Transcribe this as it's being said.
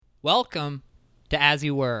Welcome to As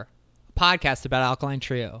You Were, a podcast about Alkaline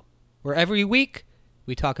Trio, where every week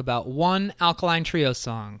we talk about one Alkaline Trio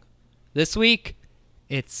song. This week,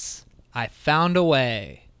 it's I Found a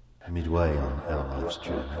Way. Midway on our life's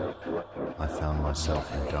journey, I found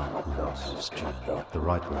myself in dark woods. The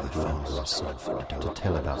right way found myself to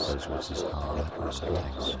tell about those woods is hard, the right was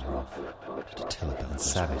tangled and rough. To tell about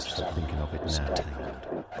savage that thinking of it now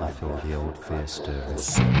tangled. I feel the old fear stirring.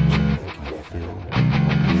 Savage thinking of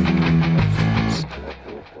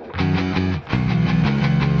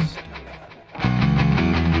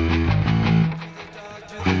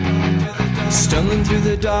Stumbling through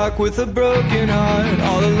the dark with a broken heart,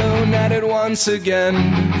 all alone at it once again.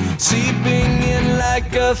 Seeping in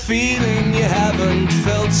like a feeling you haven't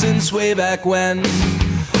felt since way back when.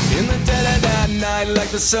 In the dead of that night, like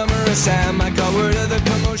the summer of Sam, I got word of the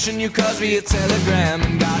commotion, you caused me a telegram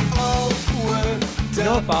and got all worked up. You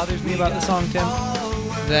know what bothers me about the song, Tim?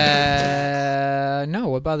 No,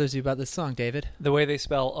 what bothers you about this song, David? The way they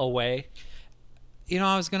spell away. You know,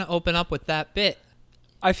 I was going to open up with that bit.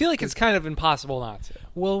 I feel like it's kind of impossible not to.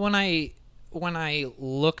 Well, when I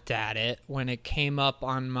looked at it, when it came up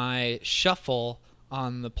on my shuffle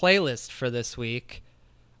on the playlist for this week,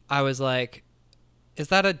 I was like, is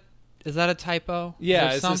that a typo? Yeah,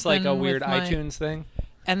 Is is this like a something weird with my... iTunes thing?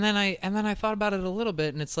 And then I thought about it a little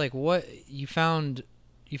bit, and it's like, what you found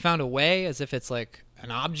a way, as if it's like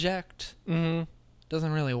an object. Mm-hmm.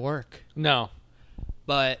 Doesn't really work. No.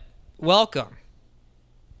 But welcome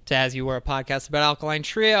to As You Were, a podcast about Alkaline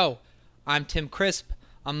Trio. I'm Tim Crisp.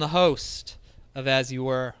 I'm the host of As You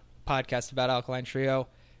Were, a podcast about Alkaline Trio.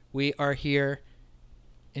 We are here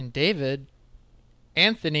in David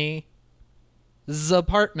Anthony's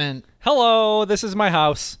apartment. Hello, this is my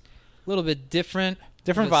house. A little bit different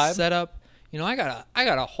Different of a vibe. setup. You know, I got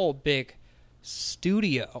a whole big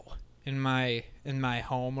studio in my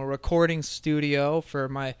home, a recording studio for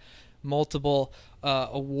my multiple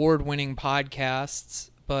award-winning podcasts.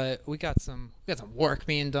 But we got some work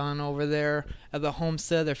being done over there at the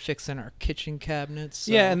homestead. They're fixing our kitchen cabinets.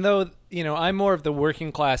 So. Yeah, and though, you know, I'm more of the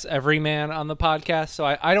working class everyman on the podcast, so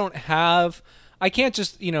I can't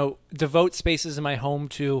just, you know, devote spaces in my home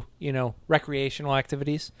to, you know, recreational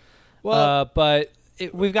activities. Well, but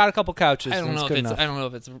we've got a couple couches. I don't know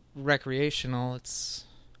if it's recreational. It's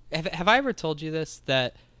have I ever told you this,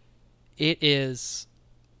 that it is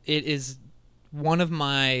one of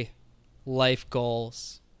my life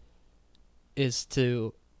goals is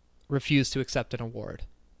to refuse to accept an award.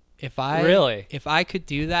 If I could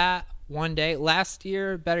do that one day, last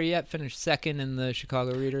year, better yet, finished second in the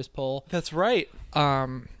Chicago Readers poll. That's right.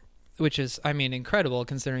 Which is, I mean, incredible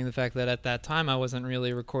considering the fact that at that time I wasn't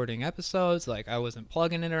really recording episodes, like I wasn't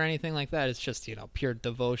plugging it or anything like that. It's just, you know, pure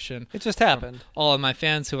devotion. It just happened. All of my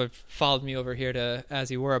fans who have followed me over here to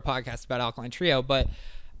As You Were, a podcast about Alkaline Trio, but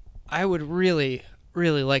I would really,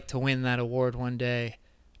 really like to win that award one day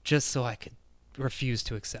just so I could refuse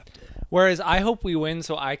to accept it. Whereas I hope we win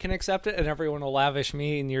so I can accept it and everyone will lavish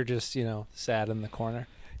me and you're just, you know, sad in the corner.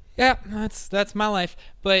 Yeah, that's my life.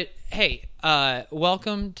 But hey,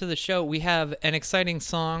 welcome to the show. We have an exciting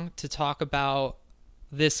song to talk about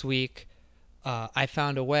this week. I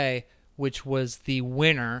Found a Way, which was the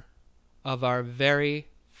winner of our very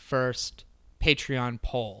first Patreon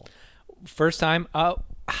poll. First time.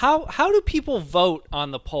 How do people vote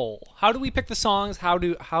on the poll? How do we pick the songs? How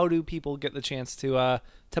do people get the chance to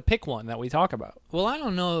pick one that we talk about? Well, I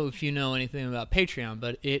don't know if you know anything about Patreon,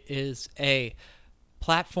 but it is a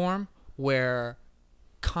platform where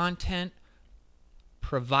content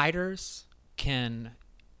providers can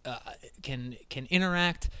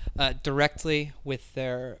interact directly with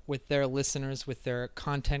their listeners, with their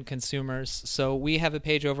content consumers. So we have a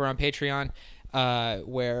page over on Patreon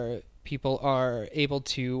where people are able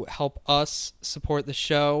to help us support the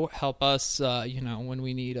show, help us, when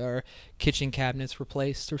we need our kitchen cabinets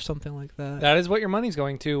replaced or something like that. That is what your money's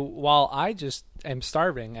going to, while I just am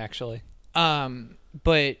starving, actually.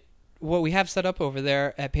 But what we have set up over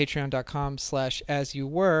there at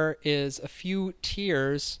patreon.com/asyouwere is a few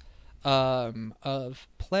tiers of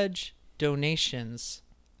pledge donations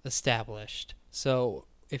established. So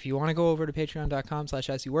if you want to go over to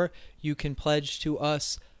patreon.com/asyouwere, you can pledge to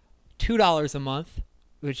us $2 a month,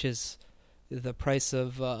 which is the price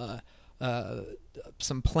of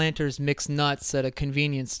some Planters mixed nuts at a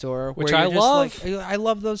convenience store, which I love. Like, I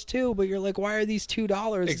love those too, but you're like, why are these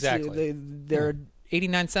 $2? Exactly. They're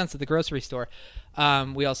 89 cents at the grocery store.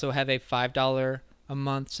 We also have a $5 a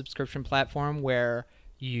month subscription platform where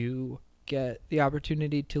you get the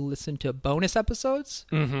opportunity to listen to bonus episodes,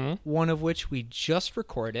 one of which we just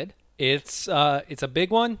recorded. It's a big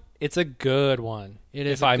one. It's a good one, It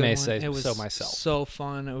is if a I good may one. say It was so myself. so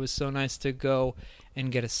fun. It was so nice to go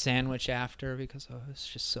and get a sandwich after because I was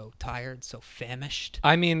just so tired, so famished.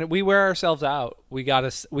 I mean, we wear ourselves out. We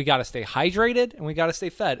gotta stay hydrated and we gotta stay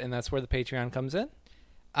fed, and that's where the Patreon comes in.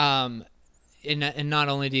 And not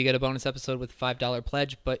only do you get a bonus episode with a $5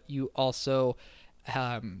 pledge, but you also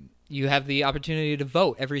you have the opportunity to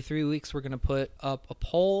vote. Every 3 weeks, we're going to put up a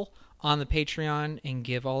poll on the Patreon and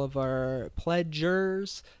give all of our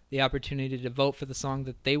pledgers the opportunity to vote for the song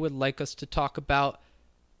that they would like us to talk about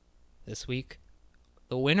this week.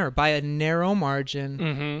 The winner, by a narrow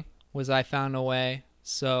margin, was I Found a Way.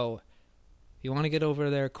 So if you want to get over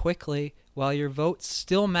there quickly while your vote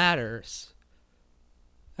still matters.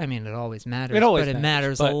 I mean, it always matters, but it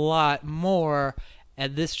matters a lot more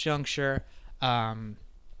at this juncture. Then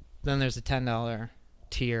there's a $10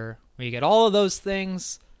 tier where you get all of those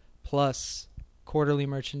things plus quarterly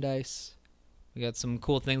merchandise. We got some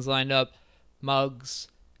cool things lined up: mugs,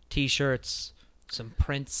 T-shirts, some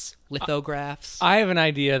prints, lithographs. I have an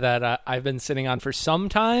idea that I've been sitting on for some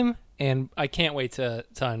time, and I can't wait to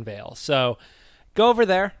unveil. So go over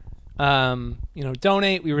there.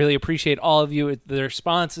 Donate. We really appreciate all of you. The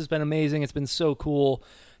response has been amazing. It's been so cool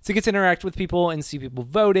to get to interact with people and see people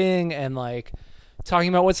voting and like talking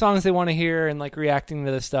about what songs they want to hear and like reacting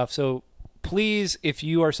to this stuff. So please, if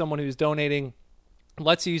you are someone who's donating,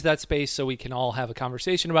 let's use that space so we can all have a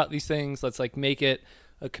conversation about these things. Let's like make it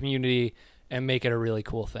a community and make it a really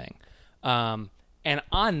cool thing. And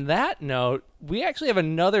on that note, we actually have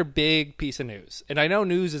another big piece of news. And I know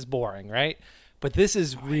news is boring, right? But this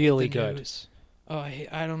is really good. News. Oh,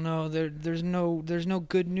 I don't know. There's no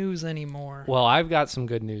good news anymore. Well, I've got some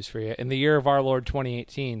good news for you. In the year of our Lord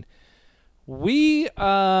 2018, we,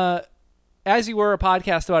 As You Were, a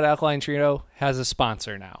podcast about Alkaline Trio, has a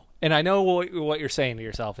sponsor now. And I know what you're saying to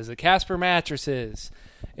yourself. Is it Casper Mattresses?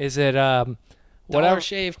 Is it whatever? Dollar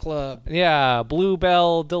Shave Club. Yeah,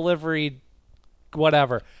 Bluebell Delivery,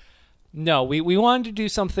 whatever. No, we wanted to do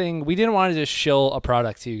something. We didn't want to just shill a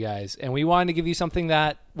product to you guys, and we wanted to give you something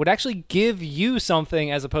that would actually give you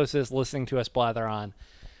something as opposed to just listening to us blather on.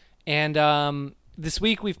 And this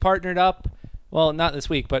week we've partnered up. Well, not this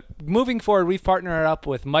week, but moving forward, we've partnered up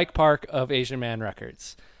with Mike Park of Asian Man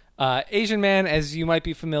Records. Asian Man, as you might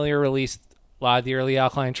be familiar, released a lot of the early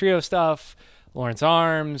Alkaline Trio stuff, Lawrence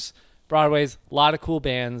Arms, Broadway's, a lot of cool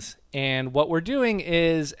bands. And what we're doing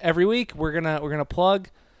is every week we're gonna plug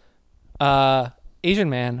Asian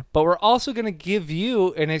Man, but we're also going to give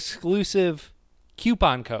you an exclusive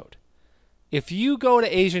coupon code. If you go to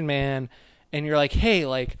Asian Man and you're like, hey,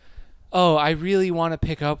 like, oh, I really want to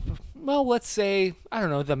pick up, well, let's say, I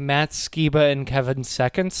don't know, the Matt Skiba and Kevin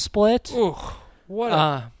Second split. Ooh, what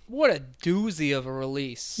a doozy of a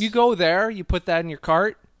release. You go there, you put that in your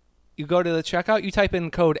cart, you go to the checkout, you type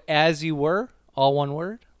in code As You Were, all one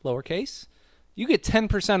word, lowercase, you get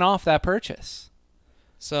 10% off that purchase.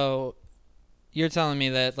 So you're telling me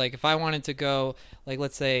that, like, if I wanted to go, like,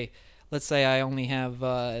 let's say I only have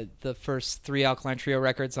the first 3 Alkaline Trio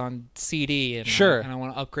records on CD, and sure, and I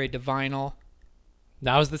want to upgrade to vinyl.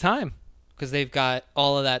 Now's the time, because they've got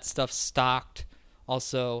all of that stuff stocked.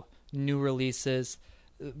 Also, new releases.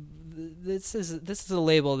 This is a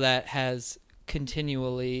label that has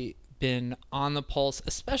continually been on the pulse,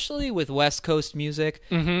 especially with West Coast music.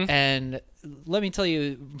 And let me tell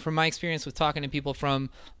you, from my experience with talking to people from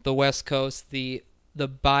the West Coast, the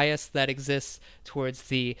bias that exists towards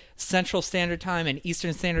the Central Standard Time and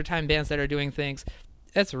Eastern Standard Time bands that are doing things,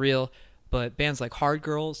 that's real. But bands like Hard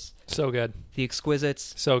Girls, so good, The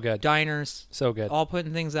Exquisites, so good, Diners, so good, all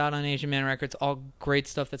putting things out on Asian Man Records, all great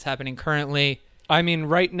stuff that's happening currently. I mean,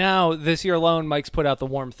 right now, this year alone, Mike's put out the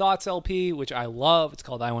Warm Thoughts LP, which I love. It's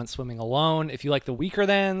called I Went Swimming Alone. If you like the Weaker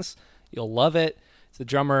Thans, you'll love it. It's the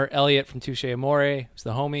drummer, Elliot, from Touche Amore. It's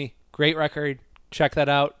the homie. Great record. Check that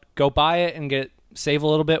out. Go buy it and save a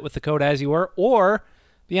little bit with the code As You Were. Or,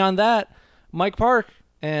 beyond that, Mike Park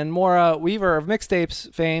and Maura Weaver of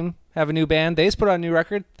Mixtapes fame have a new band. They just put out a new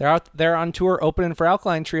record. They're out there on tour opening for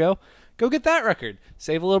Alkaline Trio. Go get that record.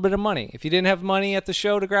 Save a little bit of money. If you didn't have money at the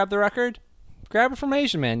show to grab the record, grab it from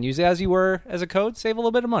Asian Man. Use As You Were as a code. Save a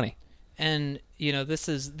little bit of money. And this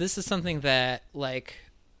is something that, like,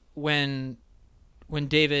 when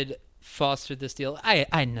David fostered this deal, I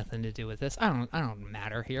had nothing to do with this. I don't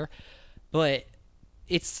matter here, but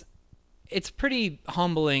it's pretty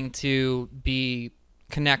humbling to be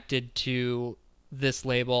connected to this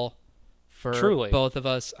label for Truly. Both of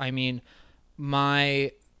us. I mean,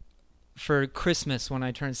 for Christmas when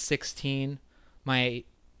I turned 16, my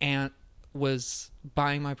aunt was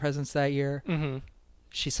buying my presents that year. Mm-hmm.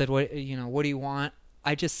 She said, "What do you want?"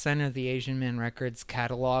 I just sent her the Asian Man Records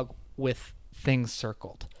catalog with things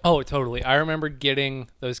circled. Oh, totally. I remember getting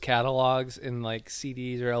those catalogs in like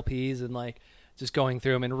CDs or LPs and like just going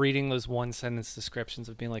through them and reading those one sentence descriptions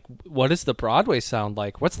of being like, what does the Broadway sound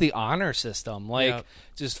like? What's the honor system? Like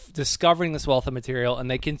just discovering this wealth of material. And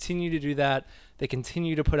they continue to do that. They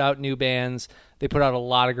continue to put out new bands. They put out a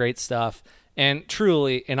lot of great stuff. And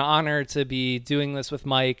truly an honor to be doing this with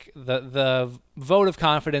Mike. The vote of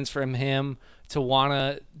confidence from him to want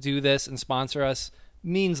to do this and sponsor us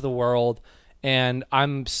means the world. And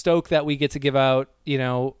I'm stoked that we get to give out, you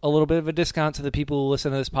know, a little bit of a discount to the people who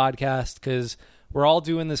listen to this podcast because we're all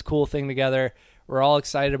doing this cool thing together. We're all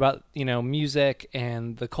excited about, you know, music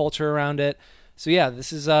and the culture around it. So yeah,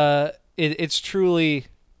 this is it's truly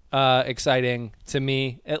exciting to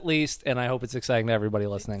me at least, and I hope it's exciting to everybody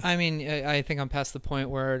listening. I mean, I think I'm past the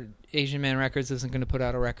point where Asian Man Records isn't going to put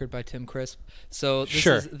out a record by Tim Crisp. So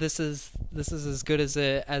this is as good as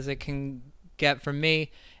it can get from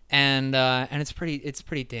me. And it's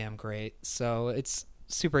pretty damn great. So it's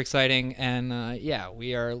super exciting, and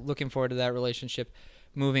we are looking forward to that relationship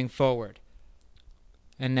moving forward.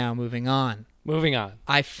 And now moving on.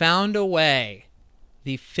 I found a way,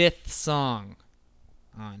 the 5th song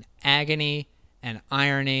on Agony and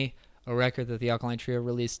Irony, a record that the Alkaline Trio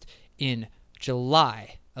released in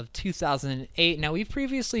July of 2008. Now we've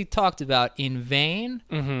previously talked about In Vain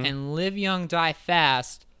and Live Young, Die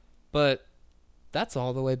Fast, but that's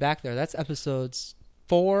all the way back there. That's episodes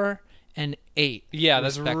 4 and 8. Yeah,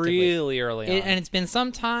 that's really early on. And it's been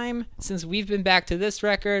some time since we've been back to this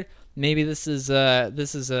record. Maybe this is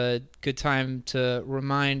a good time to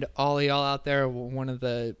remind all of y'all out there, one of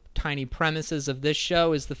the tiny premises of this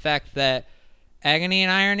show is the fact that Agony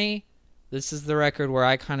and Irony, this is the record where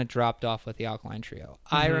I kind of dropped off with the Alkaline Trio.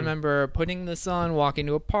 I remember putting this on, walking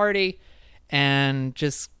to a party, and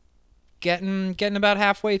just getting about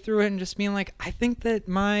halfway through it and just being like, I think that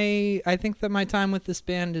my time with this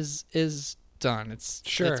band is done. It's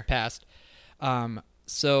past.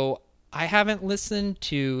 So I haven't listened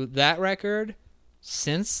to that record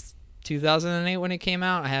since 2008 when it came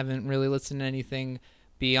out. I haven't really listened to anything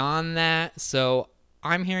beyond that. So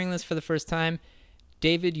I'm hearing this for the first time.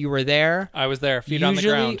 David, you were there. I was there, feet on the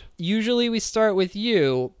ground. Usually we start with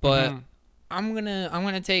you, but I'm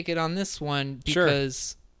gonna take it on this one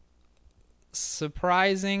because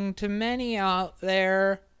surprising to many out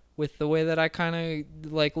there with the way that I kind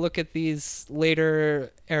of like look at these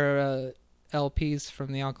later era LPs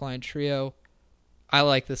from the Alkaline Trio, I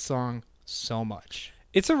like this song so much.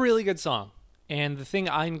 It's a really good song. And the thing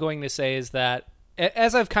I'm going to say is that,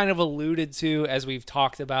 as I've kind of alluded to as we've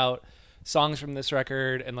talked about songs from this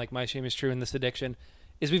record and like My Shame Is True and This Addiction,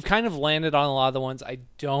 is we've kind of landed on a lot of the ones I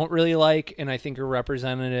don't really like and I think are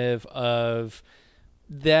representative of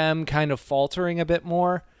them kind of faltering a bit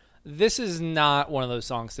more. This is not one of those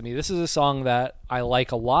songs to me. This is a song that I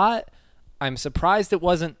like a lot. I'm surprised it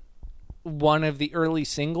wasn't one of the early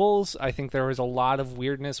singles. I think there was a lot of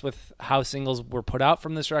weirdness with how singles were put out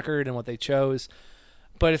from this record and what they chose.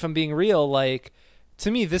 But if I'm being real, like,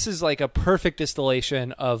 to me, this is like a perfect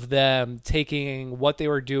distillation of them taking what they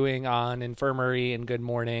were doing on Infirmary and Good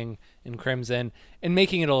Morning and Crimson and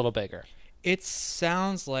making it a little bigger. It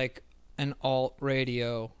sounds like an alt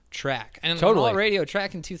radio track. And totally. An alt radio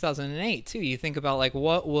track in 2008, too. You think about, like,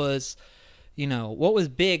 what was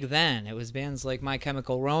big then? It was bands like My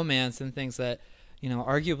Chemical Romance and things that, you know,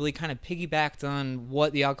 arguably kind of piggybacked on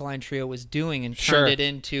what the Alkaline Trio was doing and turned it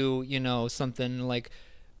into, you know, something like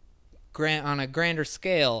on a grander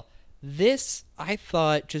scale. This, I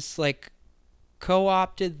thought, just like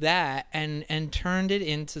co-opted that and turned it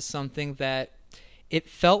into something that it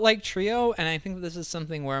felt like Trio. And I think this is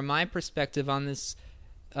something where my perspective on this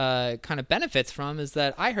kind of benefits from is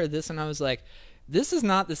that I heard this and I was like, this is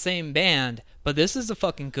not the same band, but this is a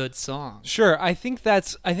fucking good song. Sure, I think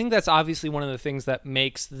that's obviously one of the things that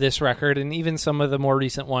makes this record and even some of the more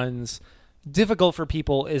recent ones difficult for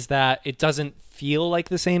people is that it doesn't feel like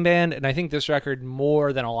the same band. And I think this record,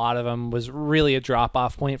 more than a lot of them, was really a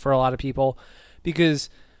drop-off point for a lot of people because,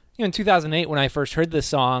 you know, in 2008 when I first heard this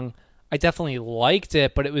song, I definitely liked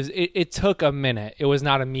it, but it took a minute. It was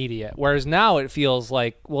not immediate. Whereas now it feels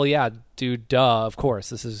like, well, yeah, dude, duh, of course,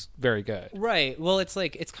 this is very good. Right. Well, it's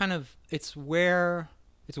like it's where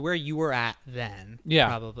you were at then. Yeah.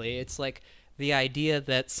 Probably. It's like the idea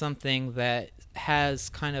that something that has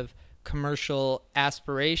kind of commercial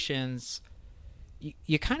aspirations,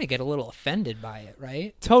 you kind of get a little offended by it,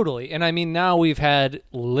 right? Totally. And I mean, now we've had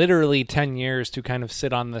literally 10 years to kind of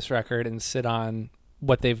sit on this record and sit on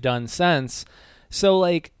what they've done since. So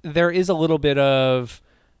like there is a little bit of,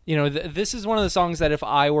 you know, this is one of the songs that if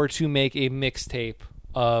I were to make a mixtape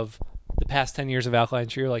of the past 10 years of Alkaline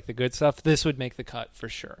Trio, like the good stuff, this would make the cut for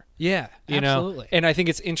sure. Yeah, You absolutely. know? And I think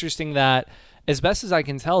it's interesting that, as best as I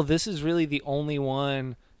can tell, this is really the only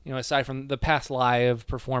one, you know, aside from the past live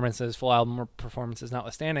performances, full album performances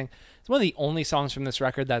notwithstanding, it's one of the only songs from this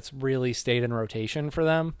record that's really stayed in rotation for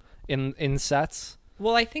them in sets.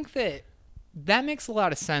 Well, I think that makes a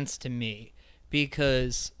lot of sense to me,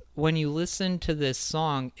 because when you listen to this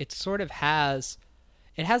song, it sort of has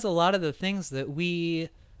a lot of the things that we,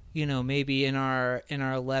 you know, maybe in our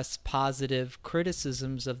less positive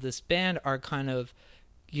criticisms of this band are kind of,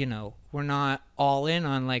 you know, we're not all in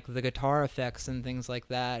on like the guitar effects and things like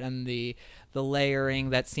that, and the layering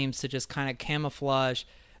that seems to just kind of camouflage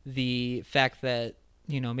the fact that,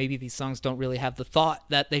 you know, maybe these songs don't really have the thought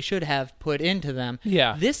that they should have put into them.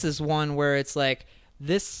 Yeah. This is one where it's like,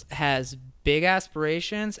 this has big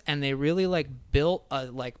aspirations, and they really like built a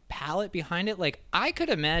like palette behind it. Like, I could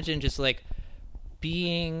imagine just like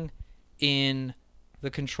being in the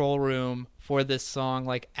control room for this song,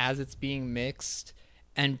 like as it's being mixed,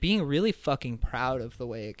 and being really fucking proud of the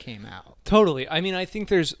way it came out. Totally. I mean, I think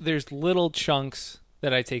there's little chunks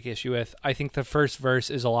that I take issue with. I think the first verse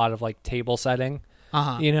is a lot of like table setting,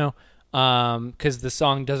 you know, because the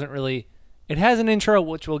song doesn't really. It has an intro,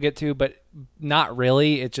 which we'll get to, but not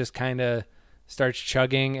really. It just kind of starts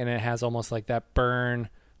chugging, and it has almost like that burn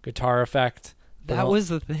guitar effect. That was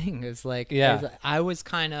the thing. Is like, Yeah. I was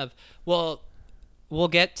kind of, well, we'll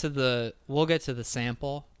get to the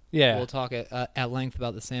sample. Yeah. We'll talk at length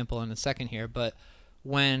about the sample in a second here. But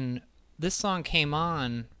when this song came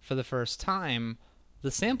on for the first time,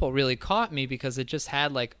 the sample really caught me because it just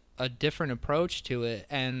had like a different approach to it.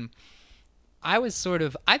 And I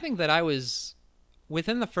think that I was,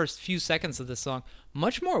 within the first few seconds of this song,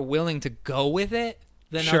 much more willing to go with it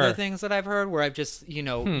than Sure. other things that I've heard, where I've just, you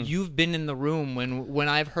know, you've been in the room when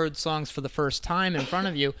I've heard songs for the first time in front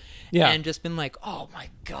of you, Yeah. and just been like, oh my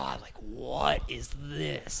God, like, what is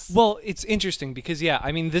this? Well, it's interesting because, yeah,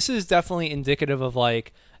 I mean, this is definitely indicative of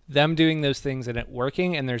like them doing those things and it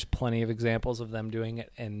working, and there's plenty of examples of them doing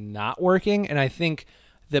it and not working. And I think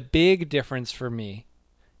the big difference for me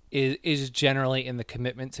is generally in the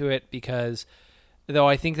commitment to it, because though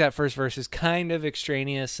I think that first verse is kind of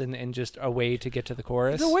extraneous and just a way to get to the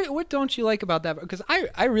chorus. So what don't you like about that? Because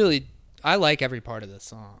I really like every part of this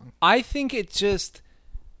song. I think it just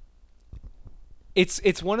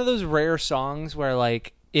it's one of those rare songs where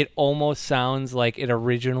like it almost sounds like it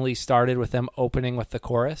originally started with them opening with the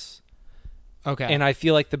chorus. Okay. And I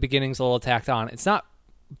feel like the beginning's a little tacked on. It's not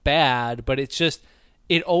bad, but it's just,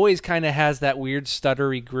 it always kind of has that weird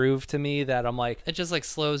stuttery groove to me that I'm like, it just like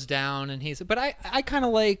slows down, and but I kind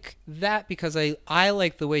of like that because I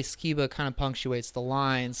like the way Skiba kind of punctuates the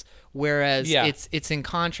lines, whereas Yeah. it's in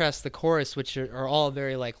contrast to the chorus, which are all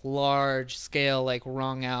very like large scale, like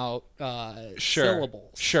wrung out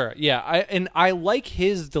syllables. Sure, yeah. I like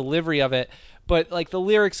his delivery of it, but like the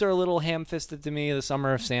lyrics are a little ham-fisted to me. The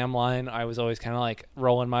Summer of Sam line, I was always kind of like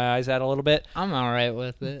rolling my eyes at a little bit. I'm all right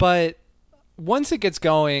with it. But once it gets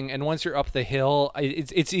going and once you're up the hill,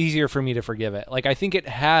 it's easier for me to forgive it. Like, I think it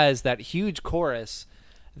has that huge chorus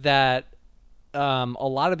that a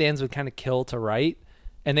lot of bands would kind of kill to write,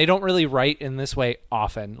 and they don't really write in this way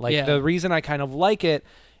often. Like, Yeah. the reason I kind of like it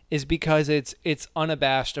is because it's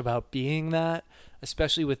unabashed about being that,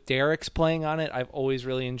 especially with Derek's playing on it. I've always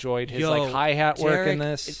really enjoyed his like hi-hat work in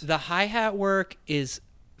this. The hi-hat work is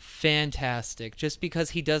fantastic, just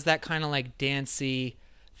because he does that kind of like dancey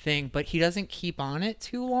thing, but he doesn't keep on it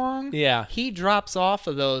too long. Yeah. He drops off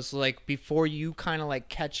of those like before you kind of like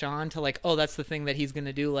catch on to like, oh, that's the thing that he's going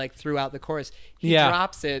to do like throughout the chorus. He Yeah.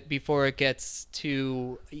 drops it before it gets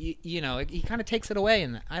to, you know, he kind of takes it away,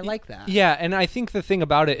 and I like that. Yeah, and I think the thing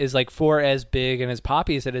about it is, like, for as big and as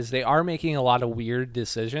poppy as it is, they are making a lot of weird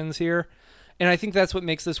decisions here. And I think that's what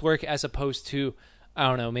makes this work, as opposed to, I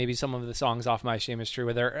don't know, maybe some of the songs off My Shame Is True,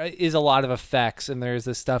 where there is a lot of effects and there's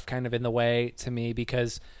this stuff kind of in the way to me,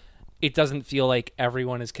 because it doesn't feel like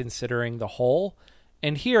everyone is considering the whole.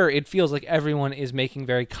 And here it feels like everyone is making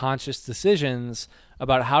very conscious decisions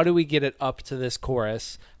about how do we get it up to this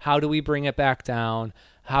chorus? How do we bring it back down?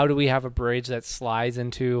 How do we have a bridge that slides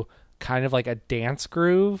into kind of like a dance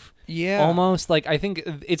groove? Yeah. Almost. Like, I think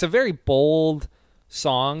it's a very bold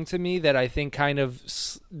song to me that I think kind of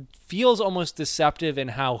feels almost deceptive in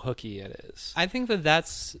how hooky it is. I think that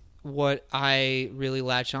that's what I really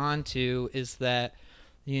latch on to, is that,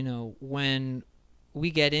 you know, when we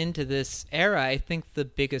get into this era, I think the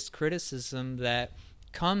biggest criticism that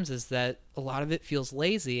comes is that a lot of it feels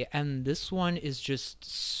lazy, and this one is just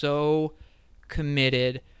so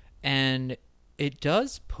committed, and it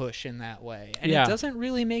does push in that way, and Yeah. it doesn't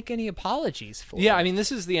really make any apologies for Yeah, it. I mean,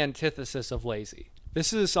 this is the antithesis of Lazy.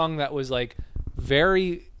 This is a song that was like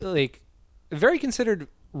very considered,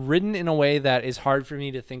 written in a way that is hard for me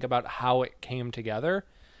to think about how it came together.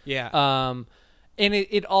 Yeah. And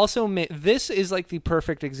it also this is like the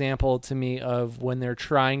perfect example to me of when they're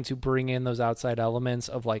trying to bring in those outside elements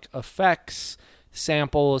of like effects,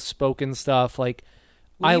 samples, spoken stuff. Like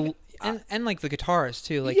and like the guitars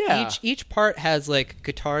too. Like Yeah. each part has like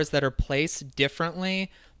guitars that are placed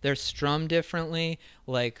differently. They're strummed differently.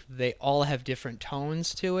 Like they all have different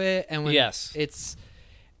tones to it. And when Yes. it's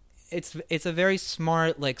a very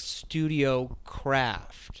smart like studio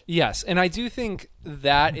craft. Yes, and I do think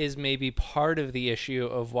that is maybe part of the issue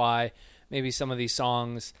of why maybe some of these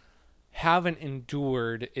songs haven't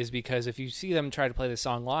endured, is because if you see them try to play the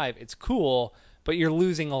song live, it's cool, but you're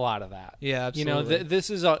losing a lot of that. Yeah, You know, absolutely. this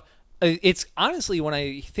is it's honestly, when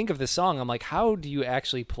I think of this song, I'm like, how do you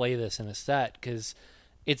actually play this in a set? Because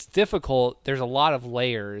it's difficult. There's a lot of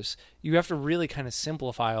layers. You have to really kind of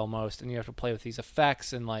simplify almost, and you have to play with these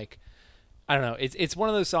effects and like, I don't know. It's one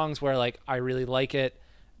of those songs where like I really like it,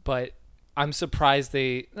 but I'm surprised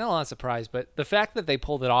not surprised, but the fact that they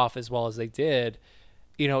pulled it off as well as they did,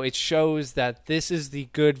 you know, it shows that this is the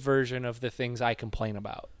good version of the things I complain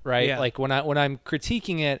about, right? Yeah. Like when I'm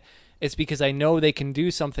critiquing it, it's because I know they can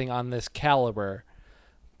do something on this caliber,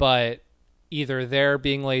 but either they're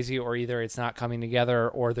being lazy, or either it's not coming together,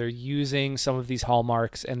 or they're using some of these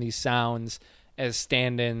hallmarks and these sounds as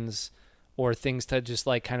stand-ins or things to just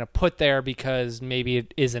like kind of put there because maybe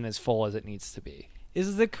it isn't as full as it needs to be.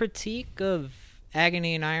 Is the critique of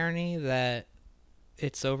Agony and Irony that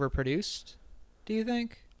it's overproduced? Do you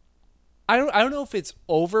think? I don't know if it's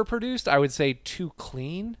overproduced. I would say too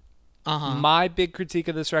clean. My big critique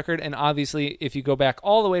of this record, and obviously if you go back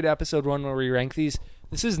all the way to episode 1 where we rank these,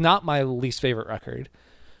 this is not my least favorite record,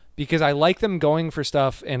 because I like them going for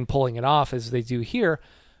stuff and pulling it off as they do here.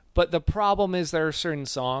 But the problem is there are certain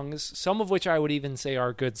songs, some of which I would even say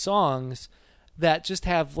are good songs, that just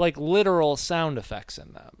have like literal sound effects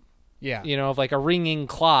in them. Yeah. You know, of like a ringing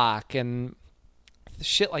clock and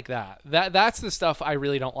shit like that. That's the stuff I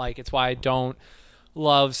really don't like. It's why I don't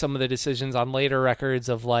love some of the decisions on later records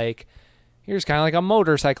of like, here's kind of like a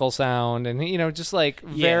motorcycle sound, and you know, just like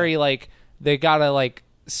very like they got a like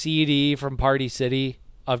CD from Party City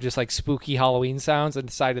of just like spooky Halloween sounds and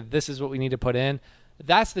decided this is what we need to put in.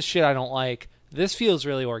 That's the shit I don't like. This feels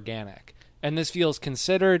really organic, and this feels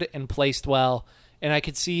considered and placed well. And I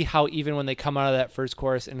could see how even when they come out of that first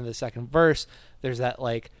chorus into the second verse, there's that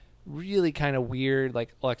like really kind of weird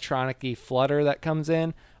like electronic-y flutter that comes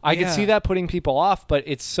in. I could see that putting people off, but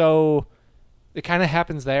it's so it kind of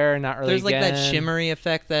happens there and not really There's like that again. shimmery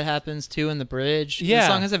effect that happens too in the bridge. Yeah. The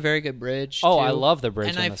song has a very good bridge. Oh, too. I love the bridge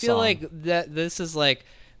And in I the feel song. like that this is like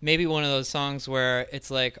maybe one of those songs where it's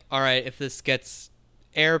like, all right, if this gets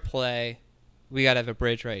airplay, we gotta have a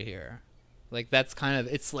bridge right here. Like that's kind of,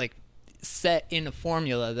 it's like set in a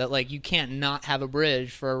formula that like you can't not have a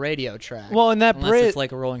bridge for a radio track. Well, and that unless bridge, it's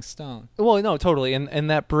like a Rolling Stone. well, no, totally, and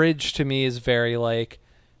that bridge to me is very like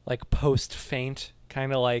post faint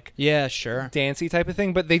kind of like Yeah, sure. dancey type of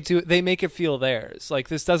thing, but they make it feel theirs. Like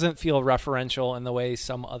this doesn't feel referential in the way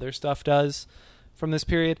some other stuff does from this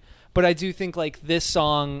period. But I do think like this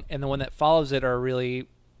song and the one that follows it are a really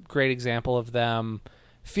great example of them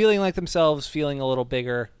feeling like themselves, feeling a little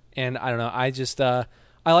bigger. And I don't know, I just I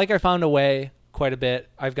found a way quite a bit.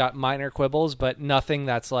 I've got minor quibbles, but nothing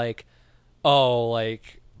that's like, oh,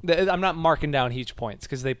 like I'm not marking down each points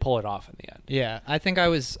because they pull it off in the end. Yeah, I think I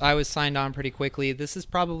was signed on pretty quickly. This is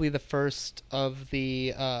probably the first of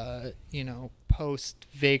the post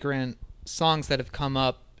Vagrant songs that have come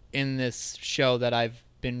up in this show that I've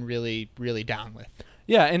been really, really down with.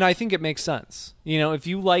 Yeah, and I think it makes sense. You know, if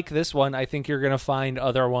you like this one, I think you're going to find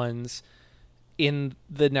other ones in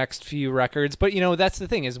the next few records. But, you know, that's the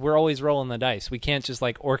thing is we're always rolling the dice. We can't just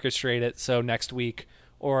like orchestrate it so next week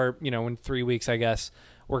or, you know, in 3 weeks, I guess,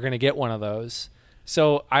 we're going to get one of those.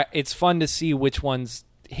 So it's fun to see which ones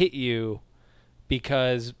hit you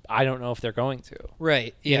because I don't know if they're going to.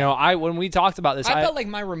 Right. Yeah. You know, when we talked about this, I felt like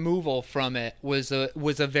my removal from it was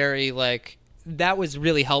a very like that was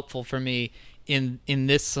really helpful for me in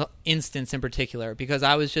this instance in particular because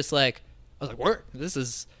I was like where this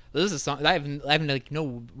is a song I have like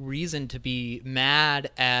no reason to be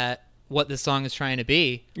mad at what this song is trying to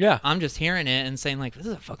be. Yeah. I'm just hearing it and saying like this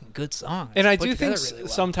is a fucking good song. And I It's put do think together really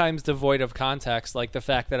well. sometimes devoid of context, like the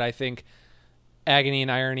fact that I think Agony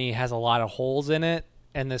and Irony has a lot of holes in it,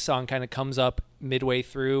 and this song kind of comes up midway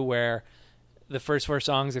through where the first 4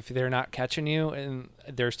 songs, if they're not catching you, and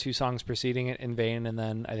there's 2 songs preceding it, In Vain, and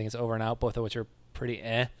then I think it's Over and Out, both of which are pretty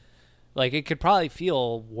like it could probably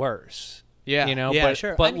feel worse. Yeah, you know, yeah,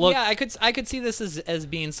 sure. But look, yeah, I could see this as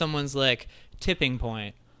being someone's like tipping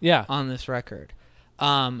point. Yeah. On this record,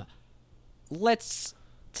 let's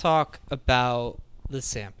talk about the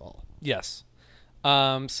sample. Yes.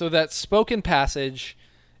 So that spoken passage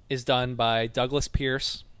is done by Douglas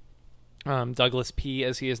Pierce, Douglas P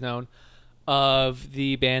as he is known, of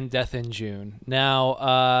the band Death in June.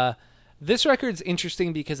 Now, this record's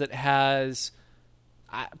interesting because it has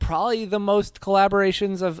probably the most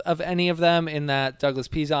collaborations of any of them, in that Douglas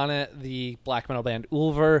P's on it. The black metal band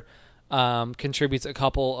Ulver contributes a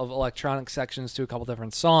couple of electronic sections to a couple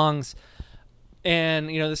different songs.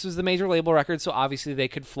 And, you know, this was the major label record, so obviously they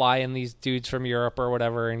could fly in these dudes from Europe or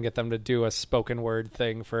whatever and get them to do a spoken word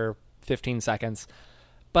thing for 15 seconds.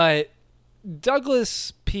 But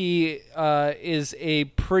Douglas P is a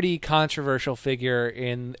pretty controversial figure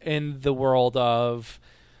in the world of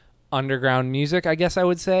underground music, I guess I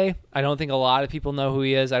would say. I don't think a lot of people know who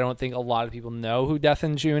he is. I don't think a lot of people know who Death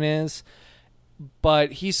in June is.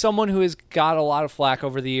 But he's someone who has got a lot of flack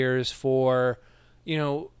over the years for, you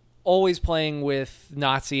know, always playing with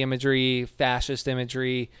Nazi imagery, fascist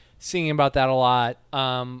imagery, singing about that a lot.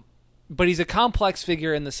 But he's a complex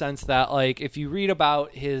figure in the sense that, like, if you read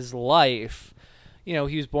about his life, you know,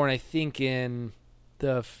 he was born, I think, in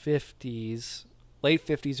the 50s, late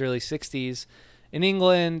 50s, early 60s, in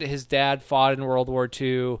England. His dad fought in World War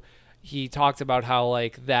II. He talked about how,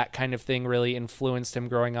 like, that kind of thing really influenced him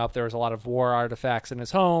growing up. There was a lot of war artifacts in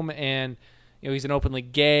his home, and, you know, he's an openly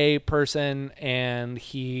gay person, and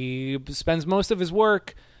he spends most of his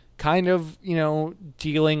work kind of, you know,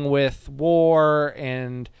 dealing with war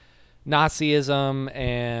and Nazism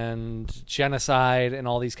and genocide and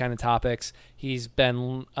all these kind of topics. He's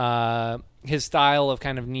been his style of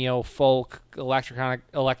kind of neo-folk,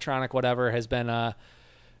 electronic whatever has been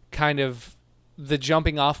kind of the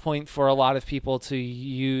jumping off point for a lot of people to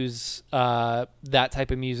use that type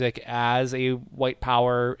of music as a white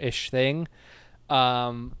power-ish thing.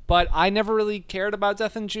 But I never really cared about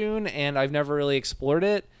Death in June, and I've never really explored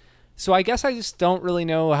it. So I guess I just don't really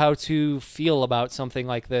know how to feel about something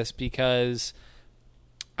like this, because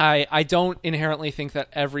I don't inherently think that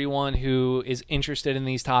everyone who is interested in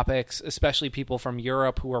these topics, especially people from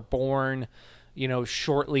Europe who are born, you know,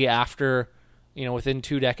 shortly after, you know, within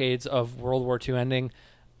 2 decades of World War II ending,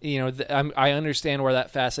 you know, I understand where that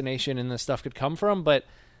fascination in this stuff could come from, but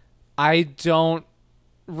I don't.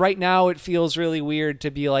 Right now, it feels really weird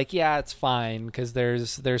to be like, yeah, it's fine, because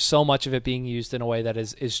there's so much of it being used in a way that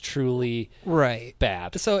is truly right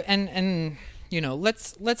bad. So and you know,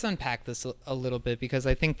 let's unpack this a little bit, because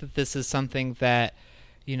I think that this is something that,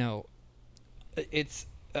 you know, it's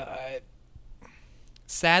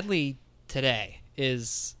sadly today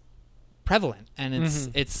is prevalent, and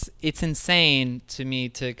it's insane to me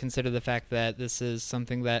to consider the fact that this is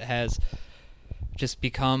something that has just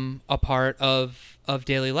become a part of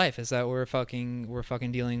daily life, is that we're fucking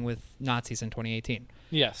dealing with Nazis in 2018.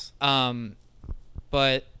 Yes.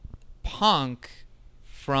 But punk,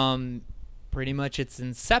 from pretty much its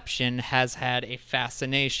inception, has had a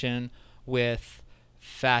fascination with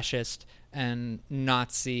fascist and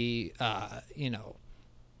Nazi, you know,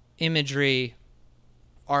 imagery,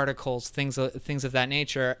 articles, things of that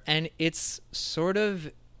nature, and it's sort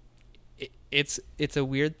of it's a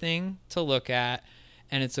weird thing to look at,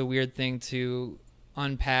 and it's a weird thing to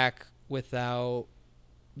unpack without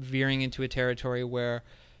veering into a territory where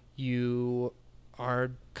you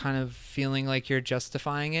are kind of feeling like you're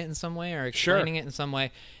justifying it in some way or explaining it in some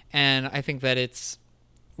way. And I think that it's,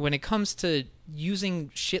 when it comes to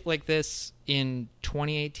using shit like this in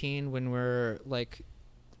 2018, when we're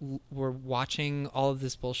watching all of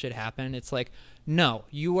this bullshit happen, it's like, no,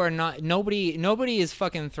 you are not. Nobody is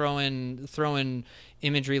fucking throwing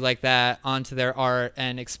imagery like that onto their art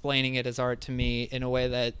and explaining it as art to me in a way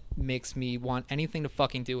that makes me want anything to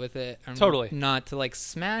fucking do with it. Totally. Not to like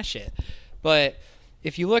smash it. But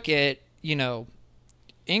if you look at, you know,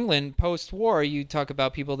 England post-war, you talk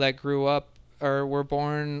about people that grew up or were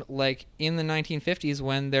born like in the 1950s,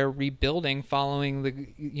 when they're rebuilding following the,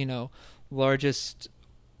 you know, largest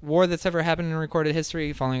war that's ever happened in recorded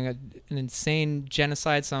history, following an insane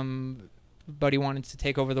genocide. Somebody wanted to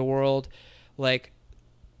take over the world. Like,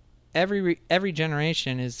 every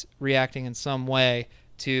generation is reacting in some way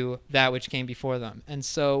to that which came before them. And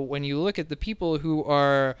so when you look at the people who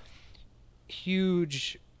are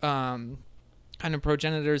huge kind of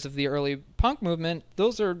progenitors of the early punk movement,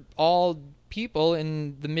 those are all people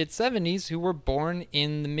in the mid 70s who were born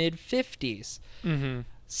in the mid 50s. Mm-hmm.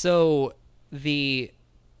 So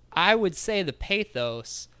I would say the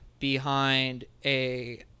pathos behind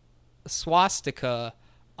a swastika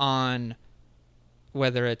on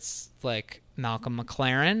whether it's like Malcolm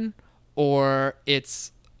McLaren or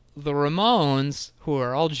it's the Ramones, who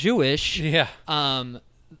are all Jewish. Yeah.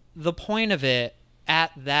 The point of it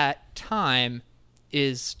at that time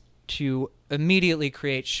is to immediately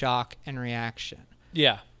create shock and reaction.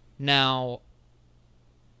 Yeah. Now,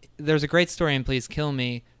 there's a great story in Please Kill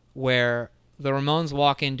Me where the Ramones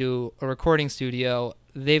walk into a recording studio.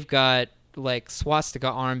 They've got like swastika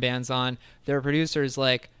armbands on. Their producer's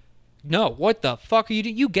like, "No, what the fuck are you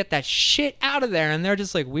doing? You get that shit out of there." And they're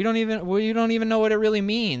just like, we don't even know what it really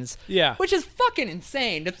means. Yeah. Which is fucking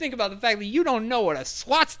insane to think about the fact that you don't know what a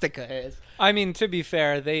swastika is. I mean, to be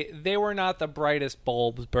fair, they were not the brightest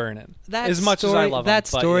bulbs burning. That as much story, as I love them. that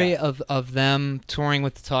story yeah. of them touring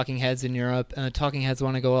with the Talking Heads in Europe, and the Talking Heads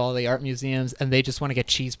want to go to all the art museums, and they just want to get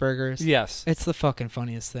cheeseburgers. Yes. It's the fucking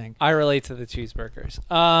funniest thing. I relate to the cheeseburgers.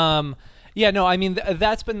 Yeah, no, I mean,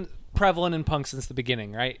 that's been prevalent in punk since the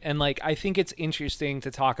beginning, right? And, like, I think it's interesting to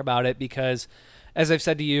talk about it because, as I've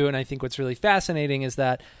said to you, and I think what's really fascinating is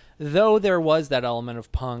that though there was that element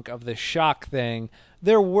of punk, of the shock thing,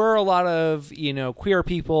 there were a lot of, queer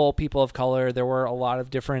people, people of color. There were a lot of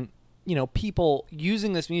different, people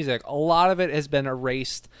using this music. A lot of it has been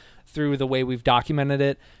erased through the way we've documented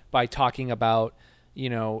it by talking about,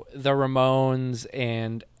 the Ramones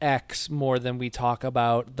and X more than we talk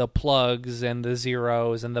about the Plugs and the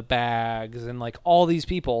Zeros and the Bags and, like, all these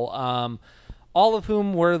people, all of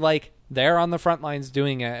whom were, like, there on the front lines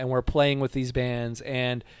doing it and were playing with these bands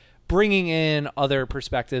and bringing in other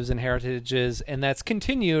perspectives and heritages, and that's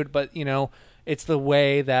continued, but, it's the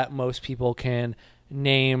way that most people can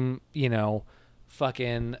name,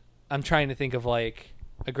 fucking, I'm trying to think of, like,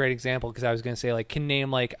 a great example, because I was going to say, like, can name,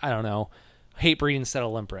 like, I don't know, Hatebreed instead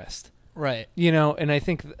of Limp Wrist. Right. And I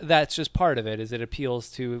think that's just part of it, is it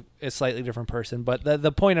appeals to a slightly different person. But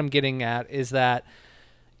the point I'm getting at is that,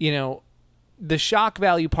 the shock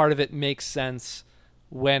value part of it makes sense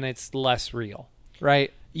when it's less real,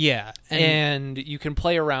 right? Yeah. And you can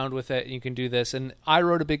play around with it, and you can do this. And I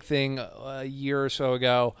wrote a big thing a year or so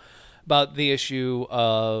ago about the issue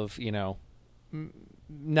of,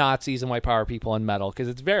 Nazis and white power people in metal, because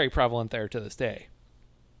it's very prevalent there to this day.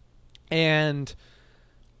 And,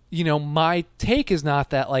 my take is not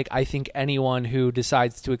that, like, I think anyone who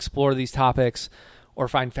decides to explore these topics or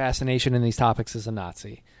find fascination in these topics is a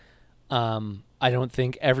Nazi. I don't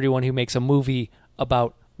think everyone who makes a movie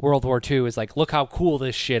about World War II is like, look how cool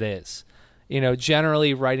this shit is.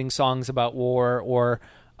 Generally writing songs about war or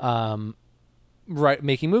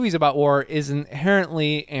making movies about war is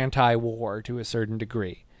inherently anti-war to a certain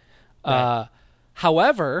degree. Right.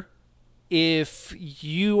 However, if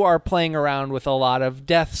you are playing around with a lot of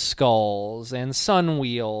death skulls and sun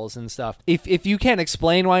wheels and stuff, if you can't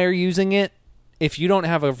explain why you're using it, if you don't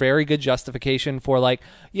have a very good justification for, like,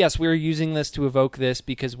 yes, we're using this to evoke this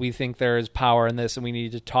because we think there is power in this and we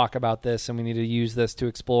need to talk about this and we need to use this to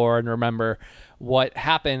explore and remember what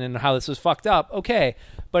happened and how this was fucked up, okay.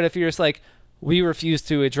 But if you're just like, we refuse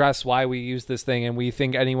to address why we use this thing and we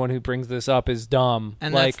think anyone who brings this up is dumb.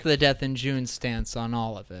 And that's the Death in June stance on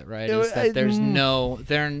all of it, right? Is that there's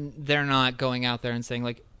they're not going out there and saying,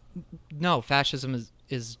 like, no, fascism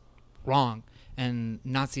is wrong. And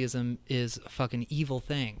Nazism is a fucking evil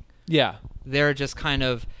thing. Yeah. They're just kind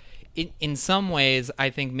of, in some ways, I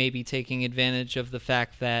think maybe taking advantage of the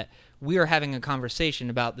fact that we are having a conversation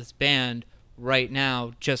about this band right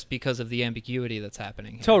now just because of the ambiguity that's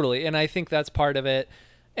happening here. Totally. And I think that's part of it.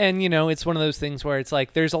 And, it's one of those things where it's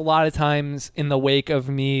like, there's a lot of times in the wake of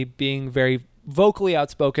me being very vocally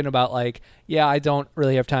outspoken about, like, yeah, I don't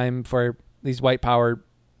really have time for these white power,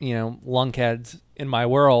 lunkheads in my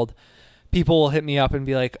world. People will hit me up and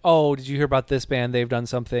be like, oh, did you hear about this band? They've done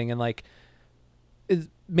something. And, like,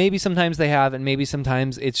 maybe sometimes they have, and maybe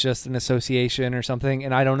sometimes it's just an association or something.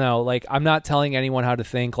 And I don't know. Like, I'm not telling anyone how to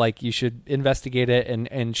think. Like, you should investigate it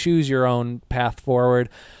and choose your own path forward.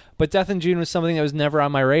 But Death in June was something that was never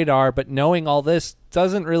on my radar. But knowing all this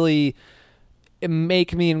doesn't really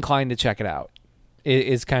make me inclined to check it out. It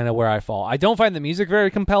is kind of where I fall. I don't find the music very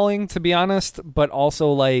compelling, to be honest. But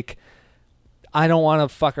also, like, I don't want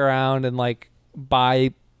to fuck around and, like,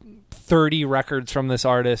 buy 30 records from this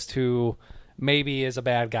artist who maybe is a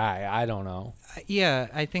bad guy. I don't know. Yeah,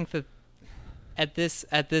 I think that at this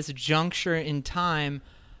juncture in time,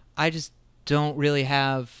 I just don't really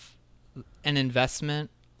have an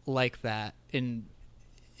investment like that in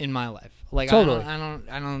my life. Like, totally. I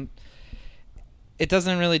don't. It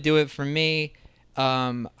doesn't really do it for me.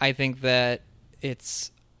 I think that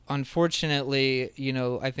it's unfortunately,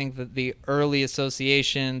 I think that the early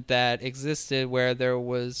association that existed where there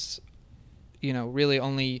was, really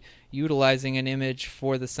only utilizing an image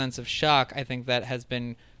for the sense of shock, I think that has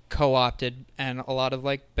been co-opted, and a lot of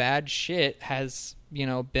like bad shit has,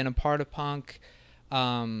 been a part of punk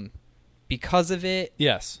because of it.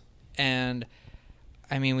 Yes. And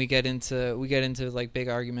I mean, we get into like big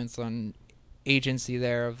arguments on agency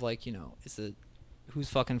there of like, is it whose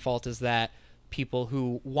fucking fault is that? People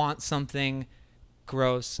who want something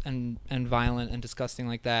gross and violent and disgusting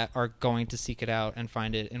like that are going to seek it out and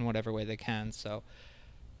find it in whatever way they can. So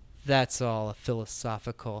that's all a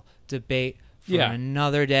philosophical debate for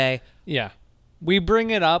another day. Yeah. We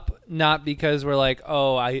bring it up not because we're like,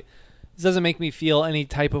 this doesn't make me feel any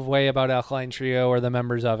type of way about Alkaline Trio or the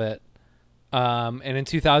members of it. And in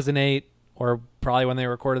 2008, or probably when they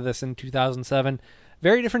recorded this in 2007,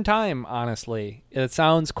 very different time, honestly. It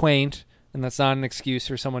sounds quaint, and that's not an excuse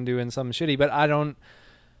for someone doing something shitty, but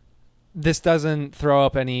this doesn't throw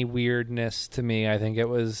up any weirdness to me. I think it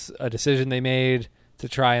was a decision they made to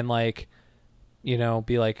try and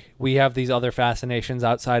be like, we have these other fascinations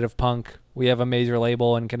outside of punk. We have a major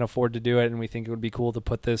label and can afford to do it, and we think it would be cool to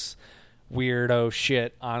put this weirdo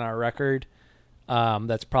shit on our record.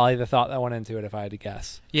 That's probably the thought that went into it, if I had to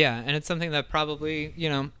guess. Yeah, and it's something that probably,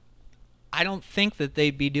 I don't think that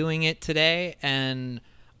they'd be doing it today, and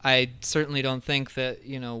I certainly don't think that,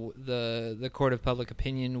 the court of public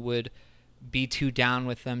opinion would be too down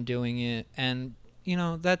with them doing it. And,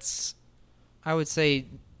 that's, I would say,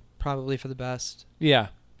 probably for the best. Yeah.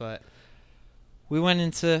 But we went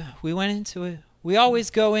into it. We always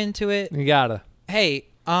go into it. You gotta. Hey,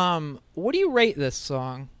 what do you rate this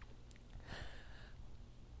song?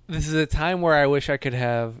 This is a time where I wish I could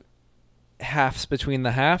have halves between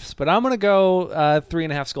the halves, but I'm going to go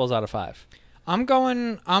 3.5 skulls out of 5. I'm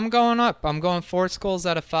going up. I'm going 4 skulls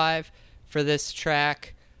out of 5 for this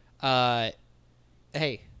track. Hey,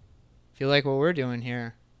 if you like what we're doing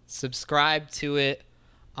here, subscribe to it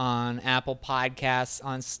on Apple Podcasts,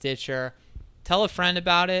 on Stitcher. Tell a friend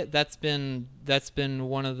about it. That's been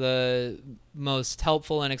one of the most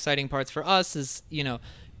helpful and exciting parts for us is,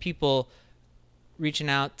 people reaching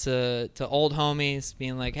out to old homies,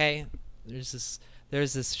 being like, hey, there's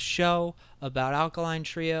this show about Alkaline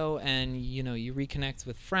Trio, and you reconnect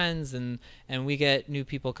with friends, and we get new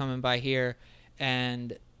people coming by here,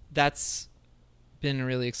 and that's been a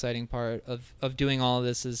really exciting part of doing all of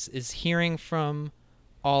this is hearing from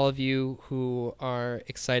all of you who are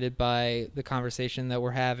excited by the conversation that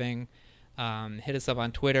we're having. Hit us up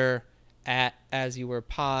on Twitter at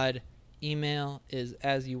AsYouWerePod. Email is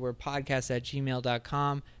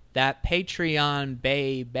AsYouWerePodcast@gmail.com. That Patreon,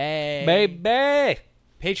 baby.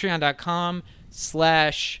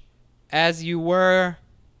 Patreon.com/AsYouWere.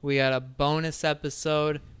 We got a bonus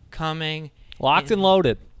episode coming. Locked and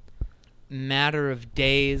loaded. Matter of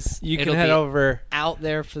days. You can head over out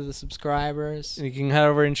there for the subscribers. You can head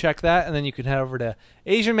over and check that, and then you can head over to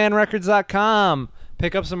AsianManRecords.com.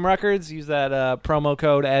 Pick up some records. Use that promo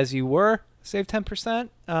code AsYouWere. Save 10%.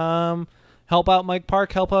 Help out Mike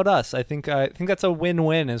Park. Help out us. I think that's a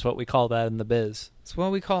win-win is what we call that in the biz. It's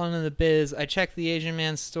what we call it in the biz. I checked the Asian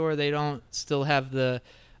Man store. They don't still have the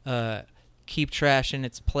Keep Trash in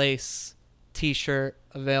Its Place t-shirt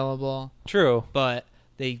available. True. But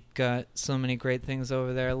they got so many great things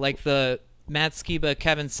over there. Like the Matt Skiba,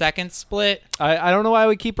 Kevin Second split. I don't know why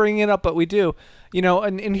we keep bringing it up, but we do.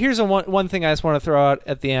 And here's one thing I just want to throw out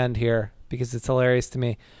at the end here because it's hilarious to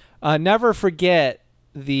me. Never forget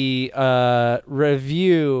the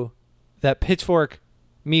review that Pitchfork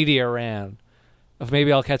Media ran of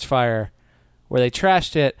Maybe I'll Catch Fire, where they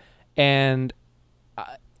trashed it, and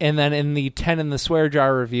then in the 10 in the Swear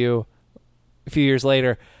Jar review a few years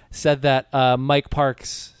later said that Mike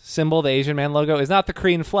Park's symbol, the Asian Man logo, is not the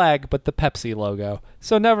Korean flag, but the Pepsi logo.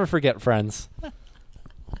 So never forget, friends.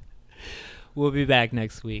 We'll be back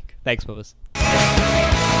next week. Thanks, Bubba's.